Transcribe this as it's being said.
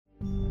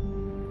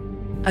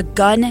a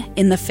gun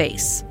in the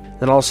face.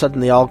 Then all of a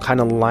sudden they all kind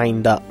of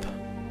lined up.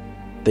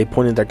 They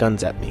pointed their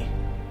guns at me.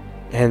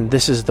 And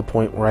this is the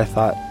point where I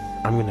thought,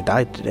 I'm going to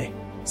die today.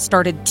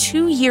 Started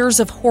 2 years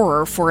of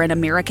horror for an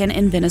American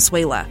in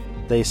Venezuela.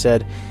 They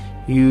said,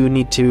 you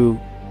need to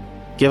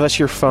give us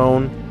your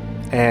phone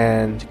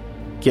and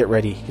get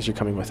ready because you're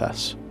coming with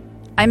us.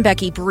 I'm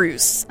Becky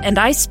Bruce, and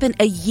I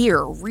spent a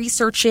year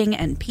researching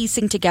and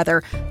piecing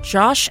together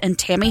Josh and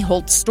Tammy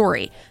Holt's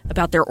story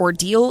about their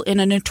ordeal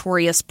in a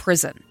notorious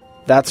prison.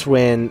 That's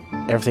when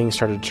everything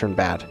started to turn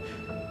bad.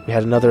 We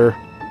had another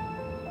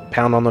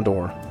pound on the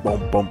door.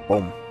 Boom, boom,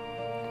 boom.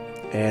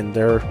 And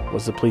there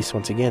was the police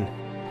once again.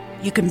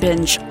 You can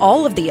binge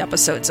all of the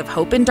episodes of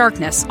Hope in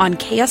Darkness on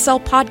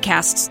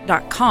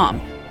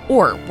KSLpodcasts.com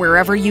or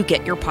wherever you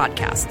get your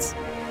podcasts.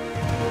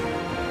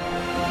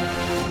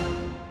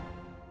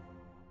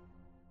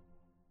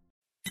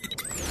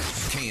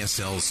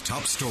 KSL's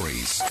top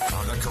stories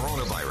on the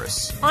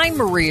coronavirus. I'm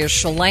Maria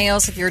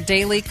Shilaos with your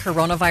daily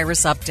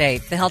coronavirus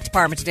update. The health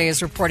department today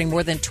is reporting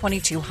more than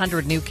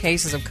 2,200 new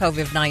cases of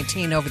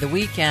COVID-19 over the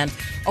weekend.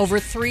 Over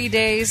 3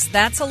 days,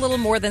 that's a little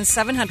more than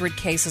 700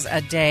 cases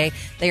a day.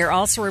 They are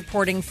also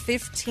reporting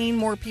 15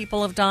 more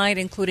people have died,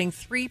 including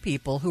 3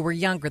 people who were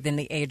younger than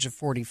the age of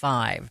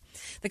 45.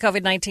 The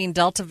COVID-19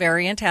 Delta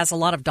variant has a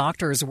lot of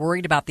doctors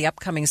worried about the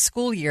upcoming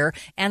school year,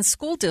 and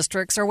school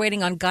districts are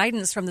waiting on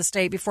guidance from the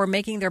state before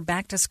making their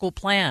back-to-school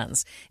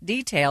plans.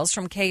 Details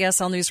from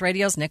KSL News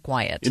Radio's Nick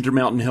Wyatt.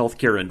 Intermountain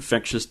Healthcare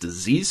infectious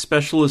disease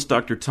specialist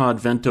Dr. Todd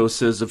Vento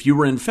says if you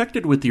were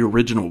infected with the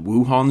original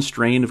Wuhan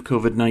strain of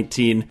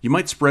COVID-19, you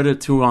might spread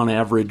it to, on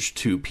average,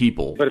 2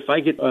 people. But if I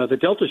get the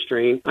Delta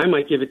strain, I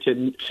might give it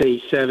to,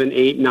 say, 7,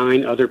 8,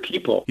 9 other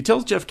people. He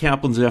tells Jeff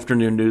Kaplan's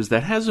Afternoon News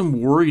that has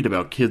him worried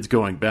about kids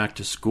going back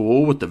to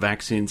school with the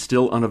vaccine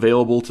still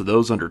unavailable to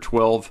those under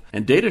 12,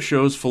 and data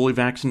shows fully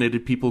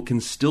vaccinated people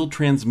can still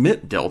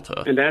transmit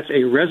Delta. And that's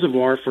a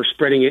reservoir for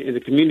spreading it in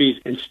the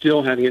communities and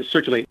still having it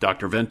circulate.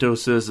 Dr. Vento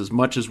says as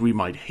much as we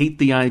might hate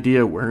the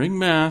idea, wearing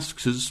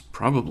masks is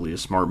probably a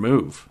smart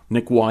move.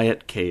 Nick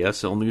Wyatt,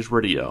 KSL News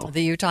Radio.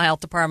 The Utah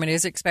Health Department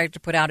is expected to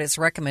put out its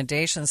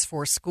recommendations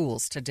for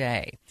schools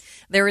today.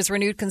 There is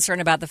renewed concern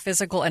about the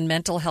physical and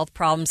mental health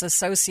problems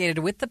associated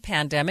with the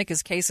pandemic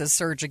as cases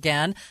surge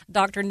again.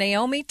 Dr.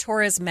 Naomi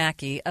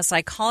Torres-Mackey, a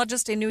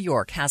psychologist in New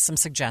York, has some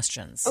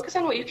suggestions. Focus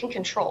on what you can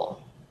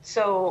control.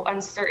 So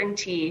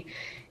uncertainty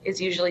is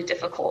usually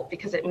difficult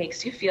because it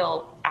makes you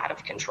feel out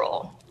of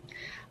control.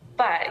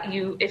 But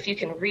if you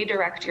can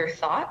redirect your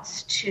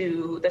thoughts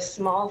to the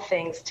small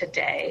things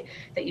today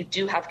that you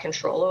do have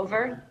control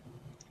over,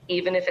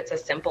 even if it's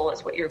as simple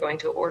as what you're going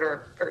to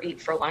order or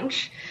eat for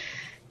lunch,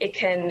 it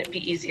can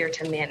be easier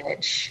to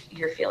manage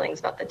your feelings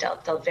about the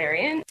Delta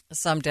variant.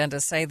 Some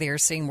dentists say they are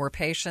seeing more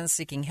patients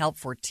seeking help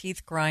for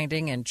teeth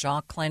grinding and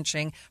jaw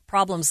clenching,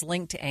 problems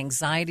linked to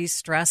anxiety,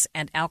 stress,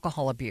 and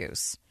alcohol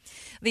abuse.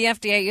 The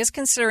FDA is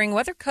considering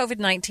whether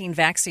COVID-19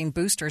 vaccine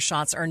booster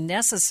shots are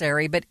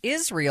necessary, but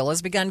Israel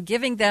has begun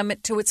giving them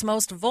to its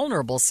most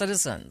vulnerable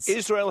citizens.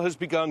 Israel has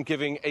begun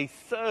giving a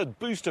third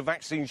booster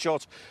vaccine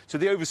shot to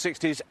the over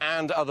 60s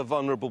and other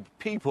vulnerable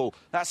people.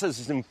 That's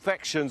as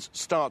infections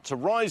start to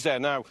rise there.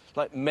 Now,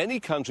 like many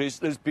countries,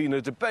 there's been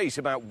a debate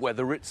about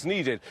whether it's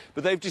needed,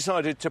 but they've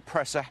decided to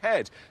press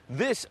ahead.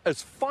 This,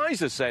 as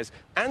Pfizer says,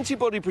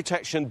 antibody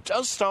protection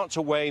does start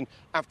to wane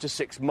after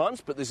 6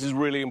 months, but this is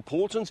really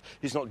important.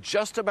 It's not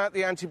just about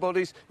the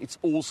antibodies, it's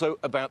also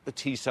about the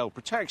T-cell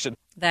protection.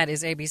 That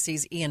is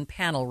ABC's Ian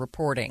Pannell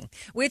reporting.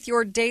 With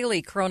your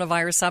daily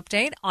coronavirus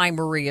update, I'm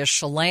Maria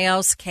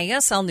Shilaos,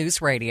 KSL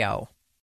News Radio.